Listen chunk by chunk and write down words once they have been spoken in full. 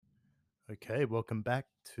Okay, welcome back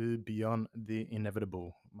to Beyond the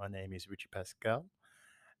Inevitable. My name is Richie Pascal,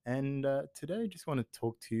 and today I just want to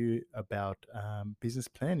talk to you about business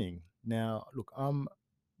planning. Now, look, I'm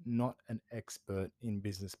not an expert in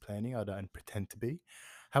business planning. I don't pretend to be.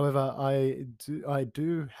 However, I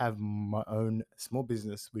do have my own small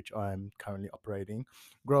business which I'm currently operating,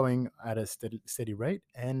 growing at a steady rate,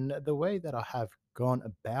 and the way that I have gone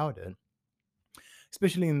about it,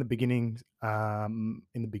 especially in the beginning, I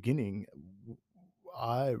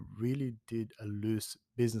really did a loose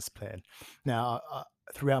business plan. Now,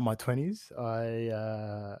 throughout my 20s, I,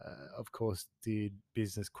 of course, did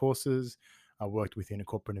business courses. I worked within a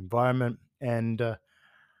corporate environment, and a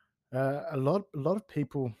lot of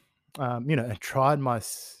people, tried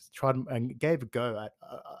and gave a go at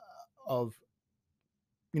of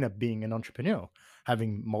being an entrepreneur,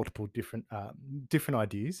 having multiple different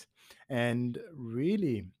ideas, and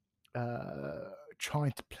really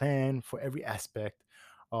trying to plan for every aspect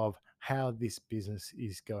of how this business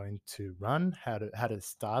is going to run, how to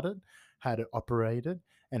start it, how to operate it,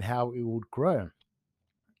 and how it would grow.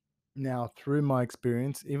 Now, through my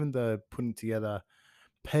experience, even though putting together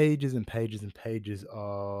pages and pages and pages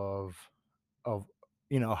of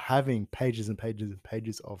having pages and pages and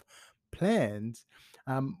pages of plans,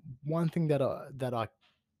 one thing that I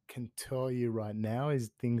can tell you right now is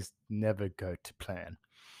things never go to plan.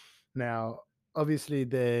 Now, obviously,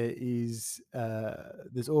 there's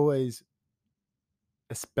always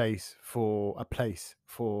a space for a place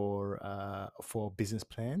for business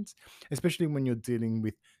plans, especially when you're dealing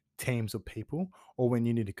with teams of people, or when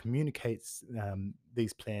you need to communicate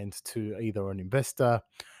these plans to either an investor,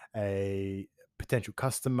 a potential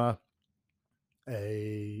customer,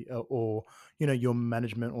 or your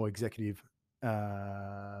management or executive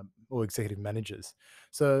managers.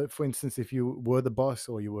 So, for instance, if you were the boss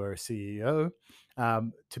or you were a CEO,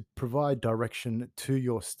 to provide direction to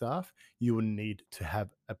your staff, you will need to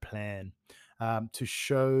have a plan, to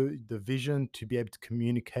show the vision, to be able to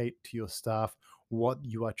communicate to your staff what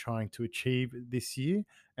you are trying to achieve this year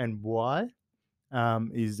and why.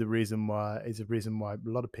 Is the reason why a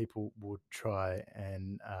lot of people would try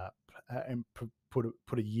and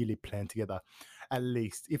put a yearly plan together, at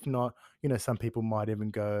least. If not, some people might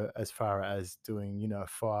even go as far as doing a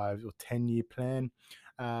 5 or 10 year plan.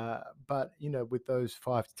 But with those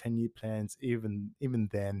 5 to 10 year plans, even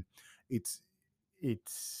then, it's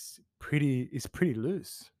it's pretty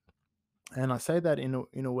loose. And I say that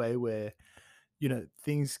in a way where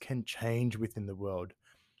things can change within the world.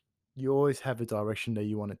 You always have a direction that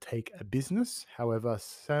you want to take a business. However,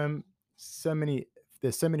 so many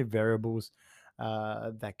there's so many variables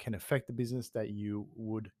that can affect the business that you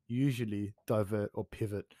would usually divert or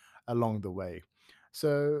pivot along the way.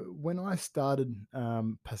 So when I started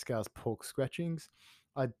Pascal's Pork Scratchings,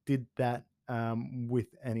 I did that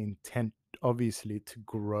with an intent, obviously, to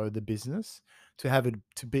grow the business, to have it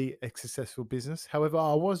to be a successful business. However,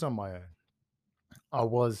 I was on my own. I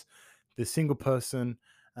was the single person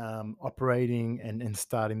operating and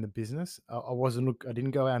starting the business. I wasn't look. I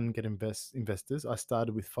didn't go out and get investors. I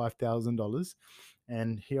started with $5,000,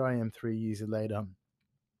 and here I am 3 years later,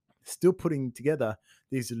 still putting together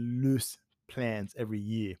these loose plans every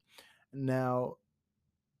year. Now,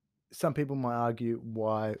 some people might argue,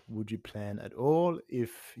 why would you plan at all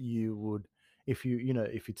if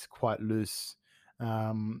it's quite loose,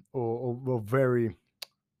 or very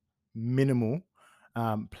minimal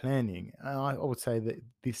planning. And I would say that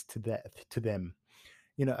this to them,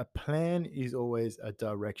 a plan is always a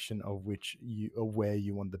direction of which you or where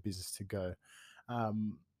you want the business to go.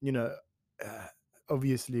 Um, you know, uh,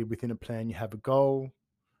 Obviously, within a plan, you have a goal,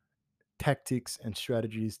 tactics, and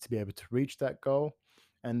strategies to be able to reach that goal,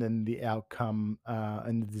 and then the outcome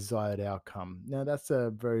and the desired outcome. Now, that's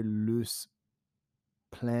a very loose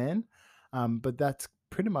plan. But that's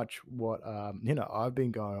pretty much what I've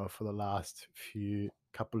been going on for the last few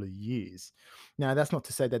couple of years. Now, that's not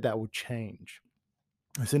to say that that will change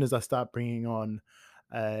as soon as I start bringing on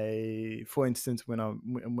for instance,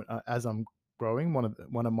 as I'm growing.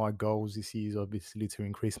 One of my goals this year is obviously to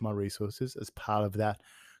increase my resources. As part of that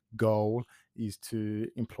goal is to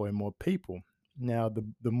employ more people. Now,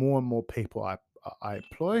 the more and more people I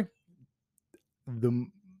employ, the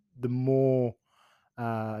the more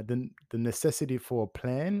the necessity for a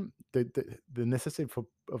plan, the necessity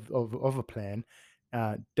of a plan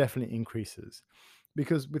definitely increases.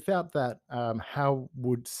 Because without that, how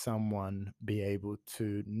would someone be able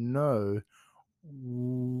to know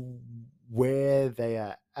w- where they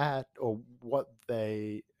are at, or what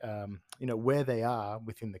where they are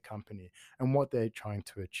within the company and what they're trying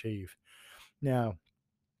to achieve? Now,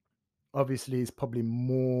 obviously it's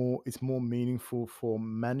more meaningful for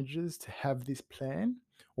managers to have this plan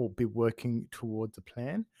or be working towards a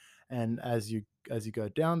plan. And as you go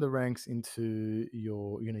down the ranks into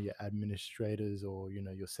your, your administrators, or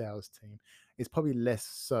your sales team, it's probably less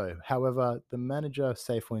so. However, the manager,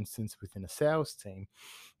 say for instance within a sales team,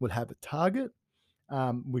 will have a target,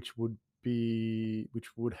 which would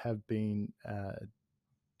have been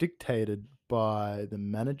dictated by the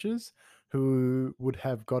managers, who would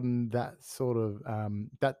have gotten that sort of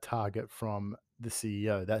that target from the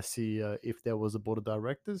CEO. That CEO, if there was a board of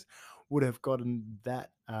directors, would have gotten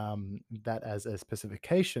that as a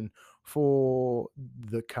specification for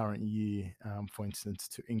the current year, for instance,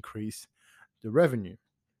 to increase the revenue.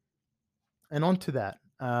 And onto that,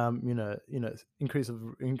 increase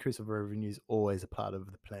of revenue is always a part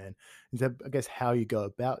of the plan. Is that, I guess, how you go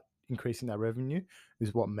about increasing that revenue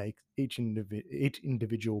is what makes each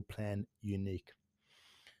individual plan unique.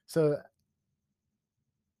 So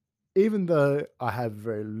even though I have a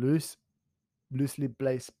very loosely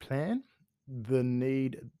based plan, the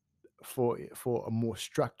need for a more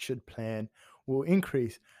structured plan will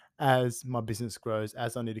increase as my business grows,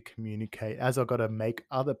 as I need to communicate, as I got to make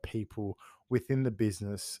other people within the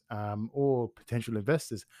business, or potential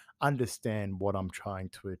investors, understand what I'm trying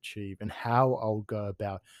to achieve and how I'll go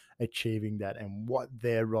about achieving that, and what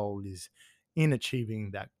their role is in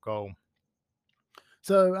achieving that goal.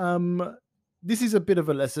 So, this is a bit of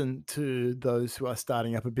a lesson to those who are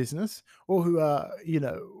starting up a business, or who are,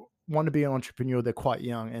 want to be an entrepreneur. They're quite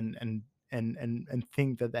young, and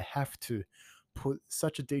think that they have to put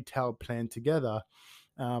such a detailed plan together,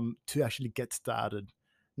 to actually get started.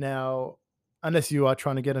 Now, unless you are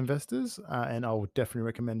trying to get investors, and I would definitely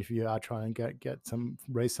recommend, if you are trying to get some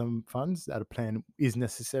raise some funds, that a plan is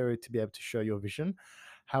necessary to be able to show your vision.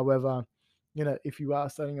 However, if you are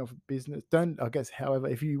starting off a business, don't I guess. However,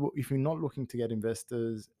 if you're not looking to get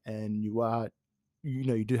investors, and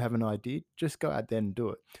you do have an idea, just go out there and do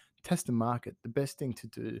it. Test the market. The best thing to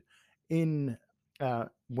do in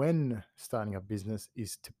when starting a business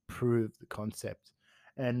is to prove the concept,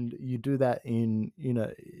 and you do that in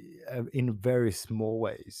very small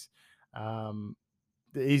ways. Um,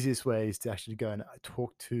 the easiest way is to actually go and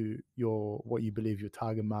talk to your what you believe your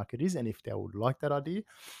target market is, and if they would like that idea.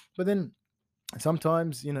 But then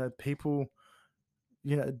sometimes, people,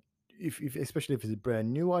 you know if especially if it's a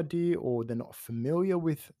brand new idea, or they're not familiar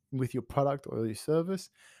with your product or your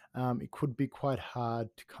service, it could be quite hard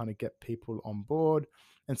to kind of get people on board.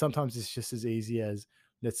 And sometimes it's just as easy as,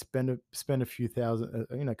 let's spend a few thousand,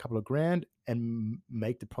 a couple of grand, and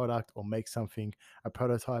make the product, or make something, a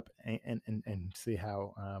prototype, and see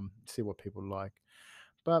how, see what people like.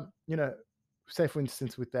 But, say for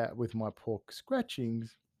instance, with my pork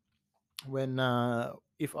scratchings, when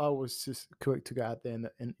if I was just correct to go out there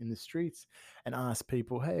in the streets and ask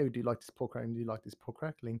people, "Hey, do you like this pork crackling? Do you like this pork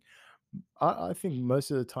crackling?" I think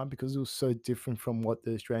most of the time, because it was so different from what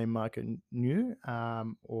the Australian market knew,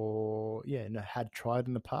 or yeah, had tried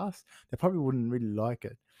in the past, they probably wouldn't really like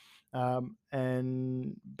it.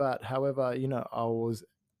 And but however, I was,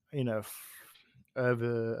 over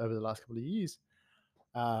the last couple of years,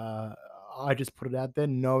 uh, I just put it out there,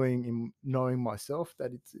 knowing myself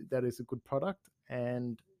that it's a good product.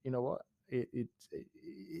 And you know what,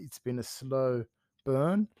 it's been a slow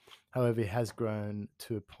burn. However, it has grown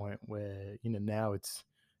to a point where, now it's,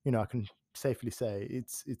 I can safely say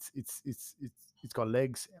it's got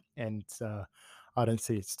legs, and I don't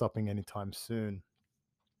see it stopping anytime soon.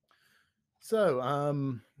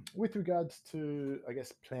 So, with regards to, I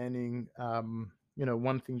guess, planning,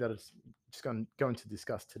 one thing that is just going to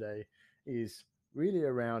discuss today is really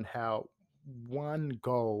around how one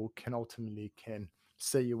goal can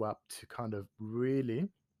set you up to kind of really,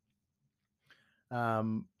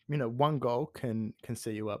 one goal can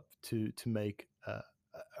set you up to make a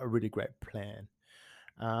really great plan.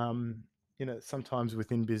 um, Sometimes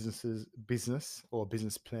within business or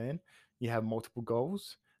business plan, you have multiple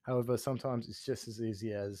goals. However, sometimes it's just as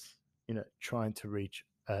easy as, trying to reach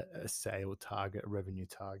a sale target, a revenue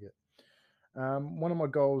target. One of my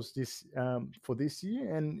goals this for this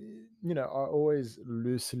year, and I always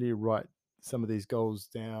loosely write some of these goals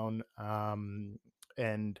down,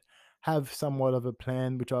 and have somewhat of a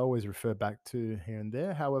plan, which I always refer back to here and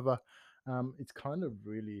there. However, it's kind of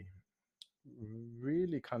really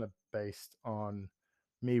kind of based on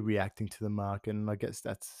me reacting to the market. And I guess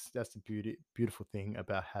that's the beautiful thing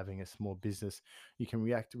about having a small business. You can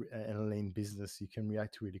react to, and a lean business, you can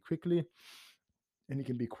react really quickly, and you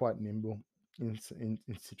can be quite nimble in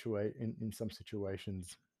some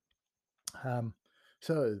situations. um,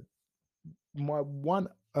 so my one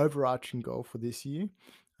overarching goal for this year,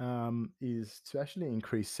 is to actually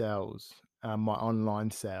increase sales, my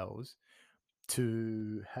online sales,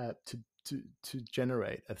 to have to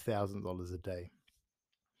generate $1,000 a day.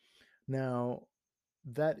 Now,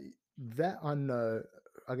 that that I know,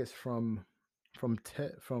 I guess from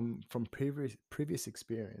previous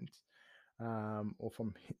experience, or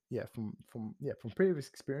from previous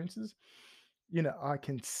experiences, I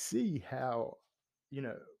can see how, you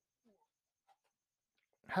know,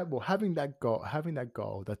 having that goal,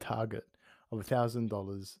 the target of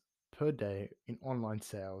 $1,000 per day in online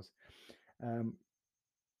sales, um,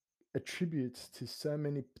 attributes to so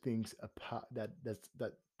many things apart that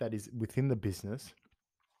is within the business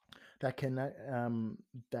that can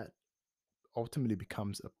that ultimately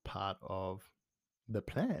becomes a part of the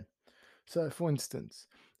plan. So, for instance,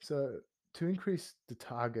 so to increase the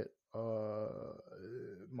target,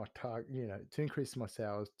 my target, to increase my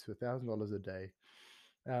sales to $1,000 a day,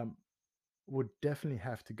 um, would definitely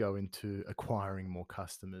have to go into acquiring more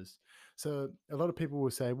customers. So a lot of people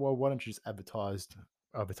will say, "Well, why don't you just advertise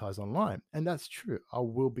online?" And that's true. I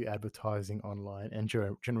will be advertising online and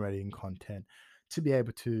generating content to be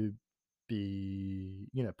able to be,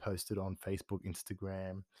 posted on Facebook,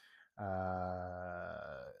 Instagram,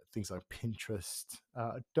 things like Pinterest.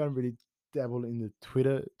 Don't really dabble in the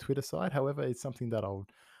Twitter side. However, it's something that I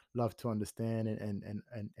would love to understand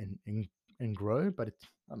and grow. But it's,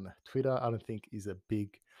 I don't know, Twitter, I don't think is a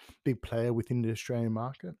big player within the Australian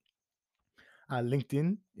market.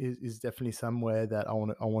 LinkedIn is definitely somewhere that I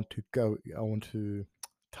want to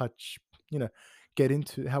touch, you know, get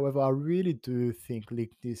into. However, I really do think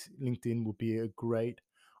LinkedIn will be a great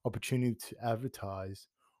opportunity to advertise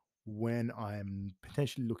when I'm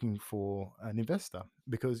potentially looking for an investor,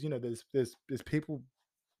 because there's people,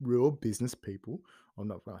 real business people, or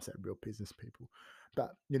not when I say real business people,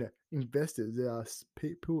 but investors. There are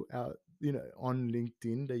people out, on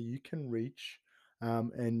LinkedIn that you can reach,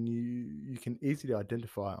 and you can easily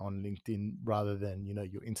identify on LinkedIn rather than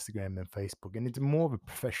your Instagram and Facebook, and it's more of a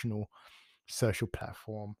professional social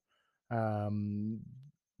platform, um,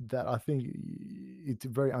 that I think it's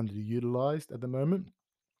very underutilized at the moment,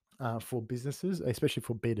 for businesses, especially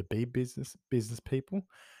for B2B business people.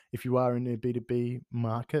 If you are in a B2B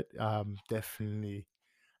market, definitely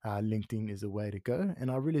LinkedIn is a way to go.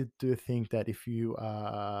 And I really do think that if you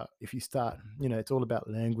start, it's all about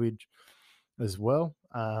language as well.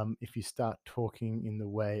 If you start talking in the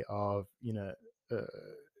way of, uh,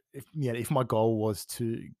 if my goal was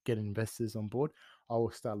to get investors on board, I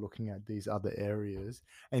will start looking at these other areas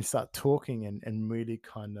and start talking and really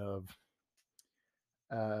kind of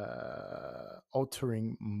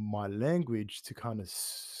altering my language to kind of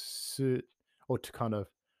suit, or to kind of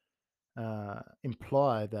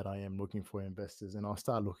imply that I am looking for investors, and I'll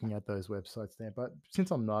start looking at those websites there. But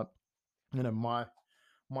since I'm not, my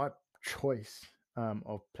choice,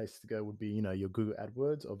 of places to go would be, your Google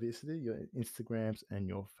AdWords, obviously, your Instagrams, and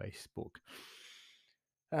your Facebook.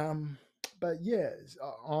 Um, but yeah,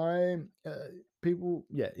 people,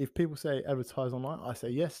 yeah, if people say advertise online, I say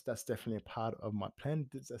yes, that's definitely a part of my plan.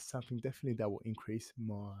 That's something definitely that will increase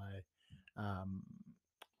um,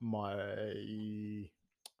 my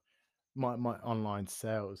my online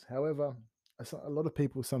sales. However, a lot of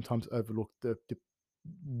people sometimes overlook the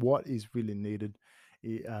what is really needed,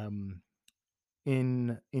 i- um,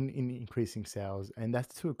 in increasing sales, and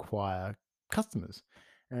that's to acquire customers.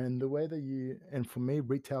 And the way that and for me,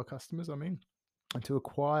 retail customers, I mean, and to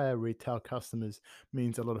acquire retail customers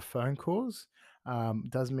means a lot of phone calls.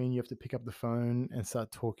 Does mean you have to pick up the phone and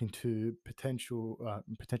start talking to potential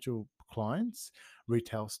clients,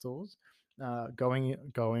 retail stores,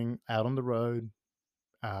 going out on the road,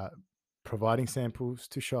 uh, providing samples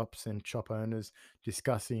to shops and shop owners,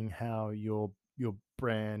 discussing how your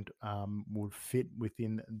brand, would fit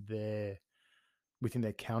within their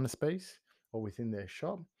counter space or within their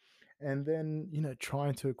shop, and then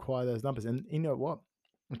trying to acquire those numbers. And you know what,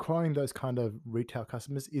 acquiring those kind of retail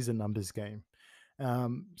customers is a numbers game.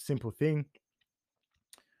 Simple thing,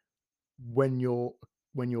 when you're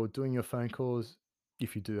doing your phone calls,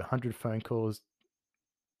 if you do 100 phone calls,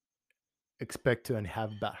 expect to only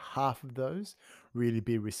have about half of those really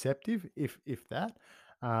be receptive, if that,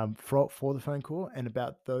 for the phone call. And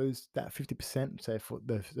about that 50%, say, for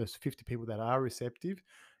those 50 people that are receptive,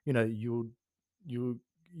 you'll you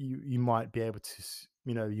you might be able to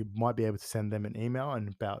send them an email, and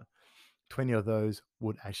about 20 of those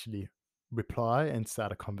would actually reply and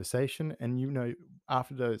start a conversation. And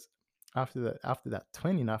after those after that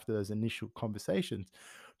 20, and after those initial conversations,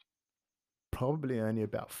 probably only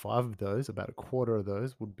about five of those, about a quarter of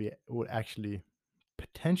those, would actually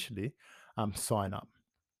potentially sign up.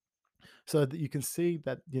 So that you can see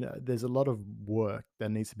that, there's a lot of work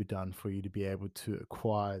that needs to be done for you to be able to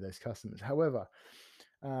acquire those customers. However,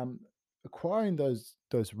 um, acquiring those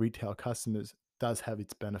retail customers does have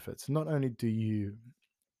its benefits. Not only do you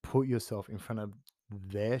put yourself in front of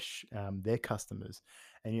their customers,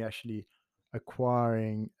 and you're actually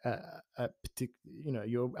acquiring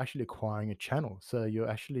you're actually acquiring a channel. So you're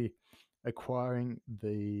actually acquiring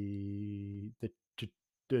t-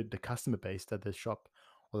 the customer base that the shop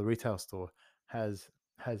or the retail store has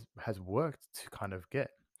has worked to kind of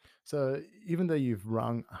get. So even though you've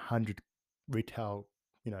rung 100 retail,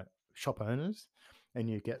 you know, shop owners, and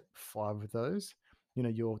you get five of those,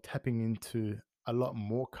 you're tapping into a lot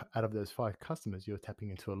more out of those five customers. You're tapping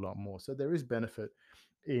into a lot more. So there is benefit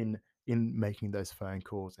in making those phone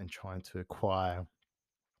calls and trying to acquire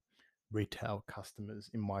retail customers.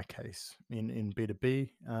 In my case, in B2B,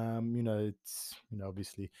 it's,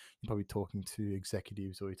 obviously you're probably talking to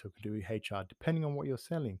executives, or you're talking to HR, depending on what you're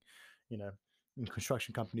selling. you know in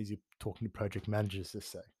construction companies, you're talking to project managers, let's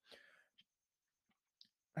say.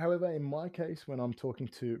 However, in my case, when I'm talking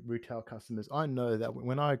to retail customers, I know that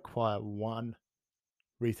when I acquire one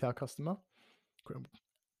retail customer,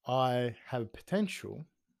 I have potential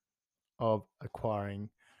of acquiring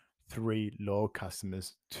three loyal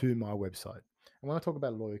customers to my website. And when I talk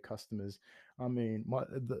about loyal customers, I mean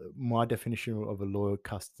my definition of a loyal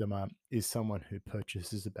customer is someone who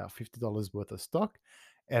purchases about $50 worth of stock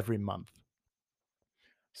every month.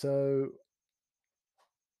 So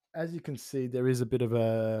as you can see, there is a bit of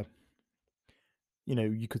a,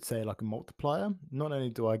 you could say, like a multiplier. Not only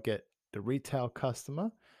do I get the retail customer,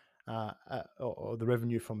 or the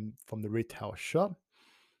revenue from the retail shop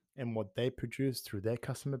and what they produce through their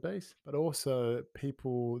customer base, but also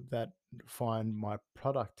people that find my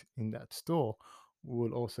product in that store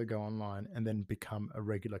will also go online and then become a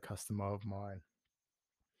regular customer of mine.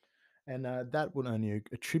 And that would only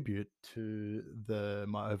attribute to the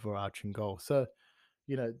my overarching goal. So,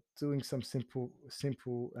 doing some simple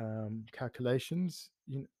calculations,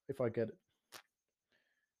 if I get,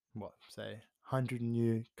 what, say, 100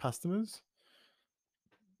 new customers,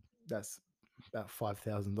 that's about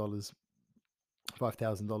 $5,000.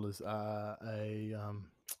 $5,000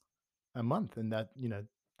 a month, and that,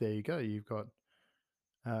 there you go. You've got,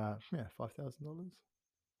 yeah, $5,000,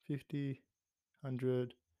 50,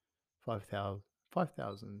 100, 5,000,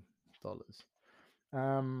 $5,000.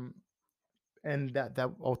 Um, and that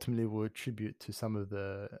ultimately will attribute to some of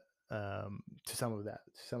the to some of that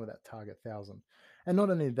target thousand. And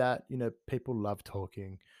not only that, people love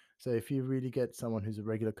talking. So if you really get someone who's a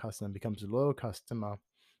regular customer and becomes a loyal customer,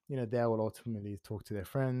 they will ultimately talk to their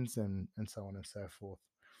friends, and so on and so forth.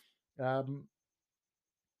 um,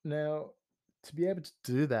 Now, to be able to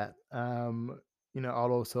do that,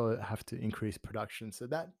 I'll also have to increase production. So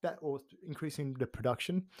that also, increasing the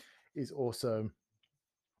production is also,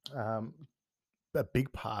 um, a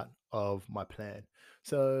big part of my plan.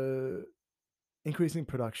 So increasing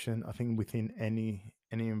production, I think, within any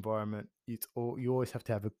environment, you always have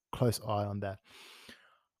to have a close eye on that.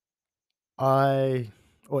 I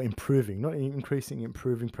or improving, not increasing,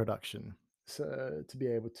 improving production. So to be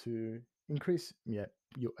able to increase, yeah,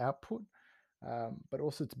 your output, but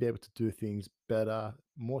also to be able to do things better,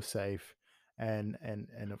 more safe, and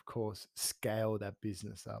of course scale that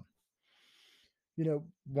business up.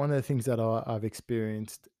 One of the things that I've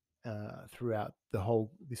experienced throughout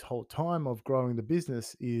this whole time of growing the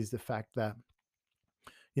business is the fact that,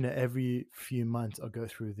 every few months I go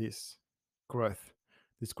through growth,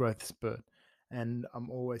 this growth spurt, and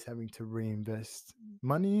I'm always having to reinvest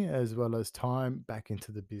money as well as time back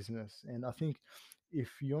into the business. And I think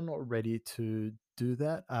if you're not ready to do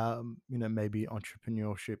that, maybe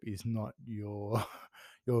entrepreneurship is not your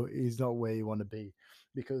is not where you want to be,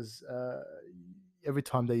 because every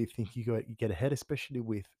time that you think you get ahead, especially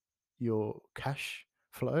with your cash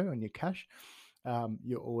flow and your cash,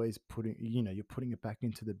 you're always you're putting it back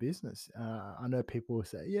into the business. I know people will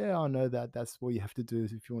say, yeah, I know that that's what you have to do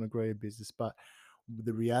if you want to grow your business, but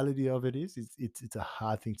the reality of it is, it's a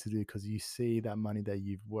hard thing to do, because you see that money that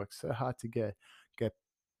you've worked so hard to get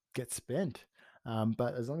get spent.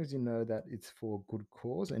 But as long as you know that it's for a good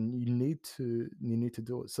cause, and you need to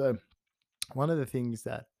do it. So one of the things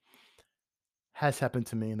that has happened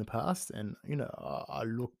to me in the past, and I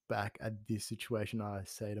look back at this situation, I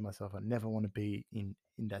say to myself, I never want to be in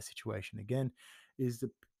that situation again, is the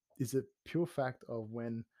pure fact of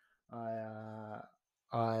when I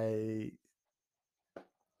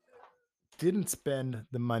didn't spend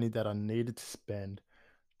the money that I needed to spend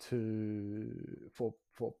for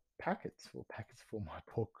packets for my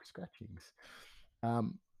pork scratchings.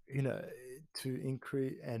 you know, to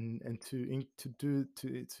increase and to do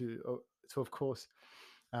to of course,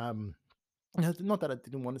 um, not that I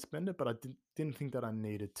didn't want to spend it, but I didn't think that I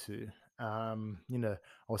needed to. I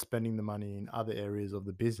was spending the money in other areas of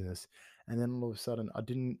the business, and then all of a sudden, I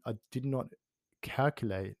did not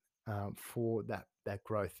calculate for that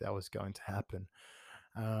growth that was going to happen.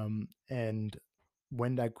 And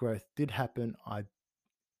when that growth did happen,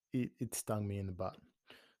 it stung me in the butt.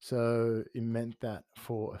 So it meant that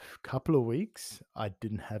for a couple of weeks, I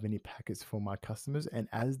didn't have any packets for my customers, and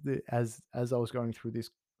as I was going through this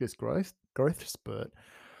growth spurt,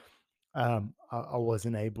 I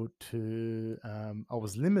wasn't able to. I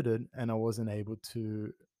was limited, and I wasn't able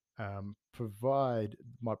to provide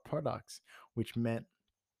my products, which meant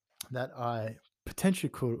that I potentially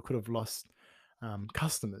could have lost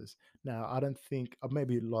customers. Now, I don't think I've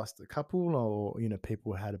maybe lost a couple, or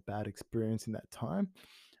people had a bad experience in that time,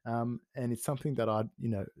 and it's something that I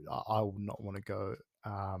would not want to go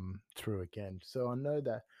through again. So I know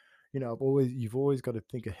that you've always got to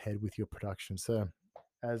think ahead with your production. So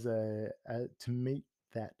to meet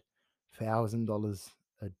that $1,000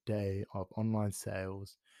 a day of online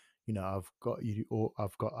sales, I've got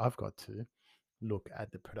to look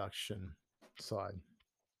at the production side.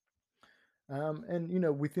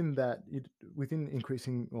 And within that, within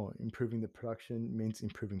increasing or improving the production means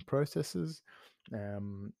improving processes,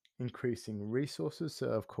 increasing resources. So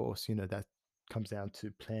of course, that comes down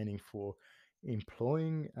to planning for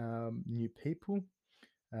employing new people,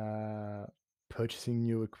 uh, purchasing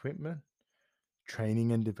new equipment,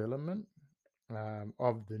 training and development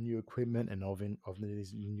of the new equipment and of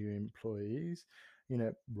these new employees.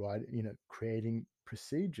 Creating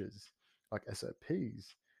procedures like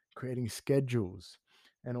SOPs, creating schedules,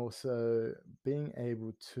 and also being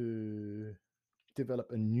able to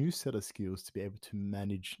develop a new set of skills to be able to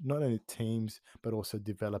manage not only teams but also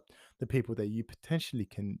develop the people that you potentially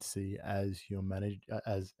can see as your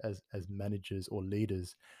as managers or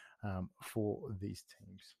leaders for these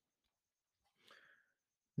teams.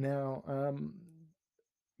 Now,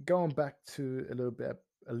 going back to a little bit,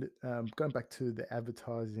 going back to the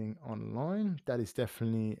advertising online, that is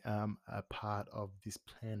definitely a part of this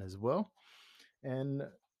plan as well. And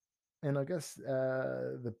I guess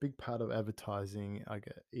the big part of advertising, I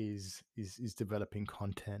guess, is developing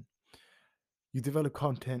content. You develop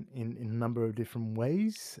content in a number of different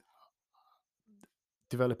ways.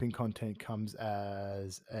 Developing content comes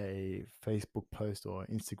as a Facebook post or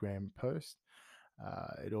Instagram post.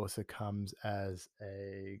 It also comes as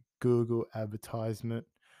a Google advertisement,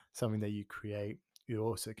 something that you create. It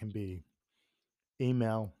also can be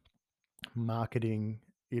email marketing.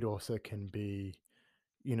 It also can be,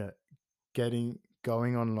 you know,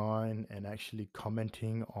 going online and actually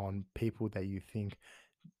commenting on people that you think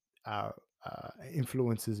are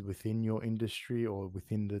influencers within your industry or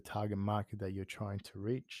within the target market that you're trying to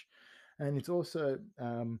reach. And it's also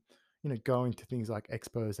going to things like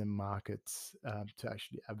expos and markets to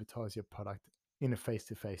actually advertise your product in a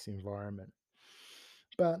face-to-face environment.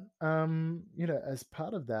 But as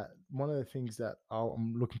part of that, one of the things that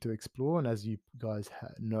I'm looking to explore, and as you guys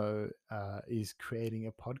know, is creating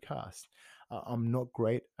a podcast. I'm not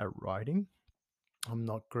great at writing. I'm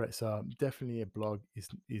not great, so definitely a blog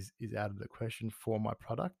is out of the question for my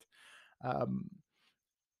product. Um,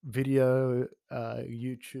 Video,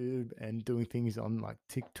 YouTube, and doing things on like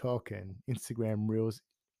TikTok and Instagram Reels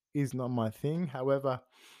is not my thing. However,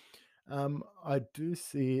 I do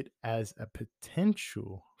see it as a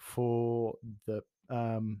potential the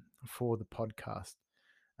for the podcast.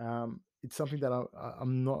 It's something that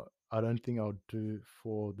I'm not. I don't think I'll do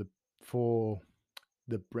for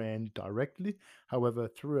the brand directly. However,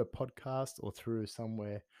 through a podcast or through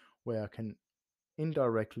somewhere where I can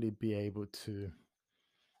indirectly be able to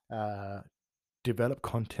uh, develop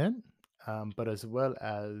content, but as well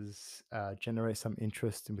as generate some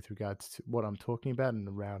interest with regards to what I'm talking about and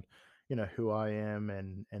around, who I am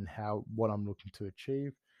and how what I'm looking to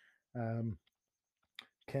achieve. Um,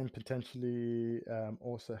 can potentially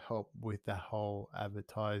also help with the whole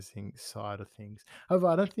advertising side of things. However,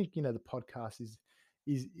 I don't think the podcast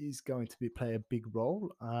is going to be play a big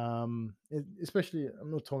role. Especially,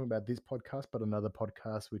 I'm not talking about this podcast, but another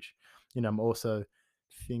podcast which I'm also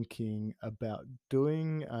thinking about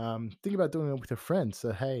doing it with a friend.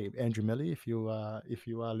 So hey, Andrew Melly, if you are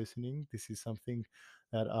listening, this is something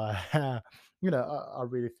that I I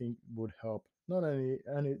really think would help. Not only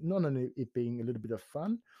it being a little bit of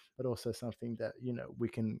fun, but also something that we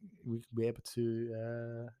be able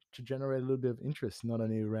to generate a little bit of interest, not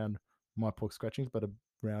only around my pork scratchings, but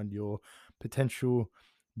around your potential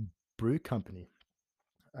brew company.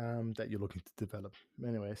 that you're looking to develop.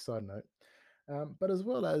 Anyway, side note. But as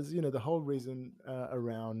well as the whole reason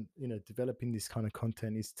around developing this kind of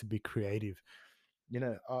content is to be creative.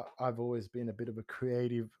 I've always been a bit of a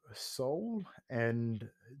creative soul, and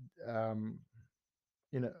um,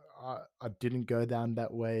 you know, I didn't go down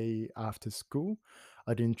that way after school.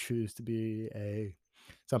 I didn't choose to be a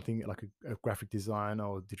something like a graphic designer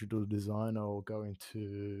or digital designer or go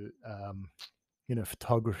into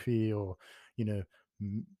photography or you know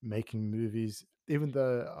making movies. Even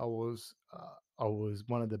though I was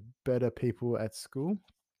one of the better people at school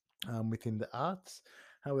within the arts.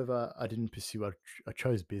 However, I didn't pursue. I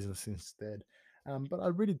chose business instead. But I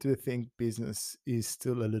really do think business is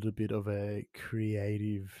still a little bit of a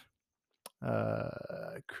creative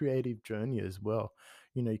journey as well.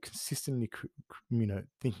 You're consistently,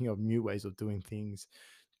 thinking of new ways of doing things,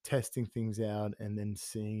 testing things out, and then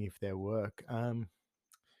seeing if they work. You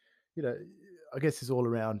know, I guess it's all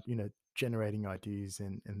around, generating ideas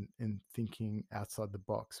and thinking outside the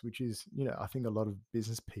box, which is, I think a lot of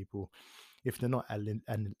business people, if they're not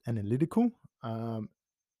analytical, um,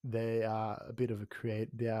 they are a bit of a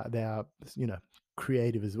they are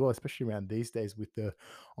creative as well, especially around these days with the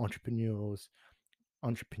entrepreneurs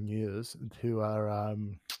entrepreneurs who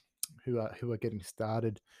are getting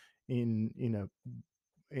started in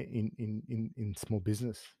in small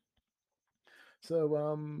business. So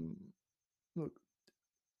look,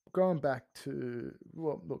 going back to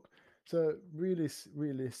well, look. So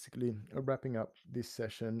realistically, wrapping up this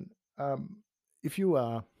session, um, if you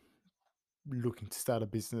are looking to start a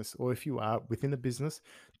business, or if you are within a business,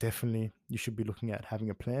 definitely you should be looking at having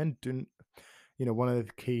a plan. Do One of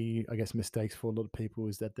the key, I guess, mistakes for a lot of people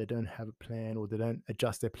is that they don't have a plan, or they don't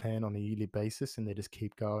adjust their plan on a yearly basis, and they just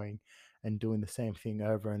keep going and doing the same thing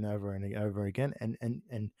over and over and over again, and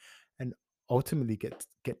ultimately get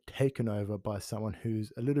taken over by someone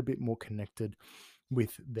who's a little bit more connected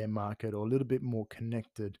with their market, or a little bit more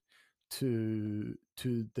connected to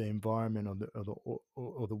the environment, or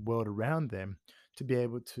the world around them, to be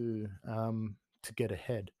able to get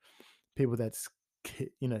ahead. People that's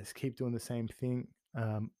keep doing the same thing,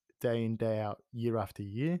 day in day out, year after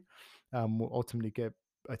year, will ultimately get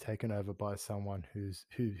taken over by someone who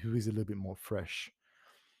is a little bit more fresh.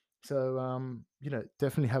 So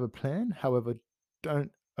definitely have a plan. However,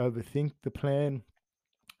 don't overthink the plan.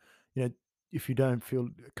 you know if you don't feel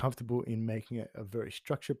comfortable in making a very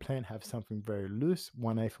structured plan, have something very loose,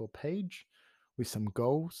 one A4 page with some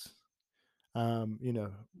goals. How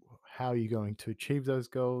are you going to achieve those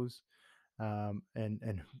goals, and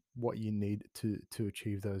what you need to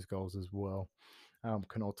achieve those goals as well,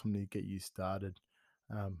 can ultimately get you started.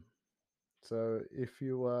 Um, so if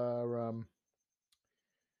you are,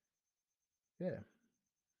 yeah,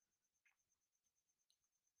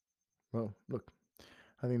 well, look,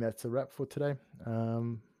 I think that's a wrap for today.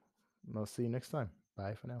 I'll see you next time.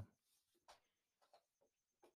 Bye for now.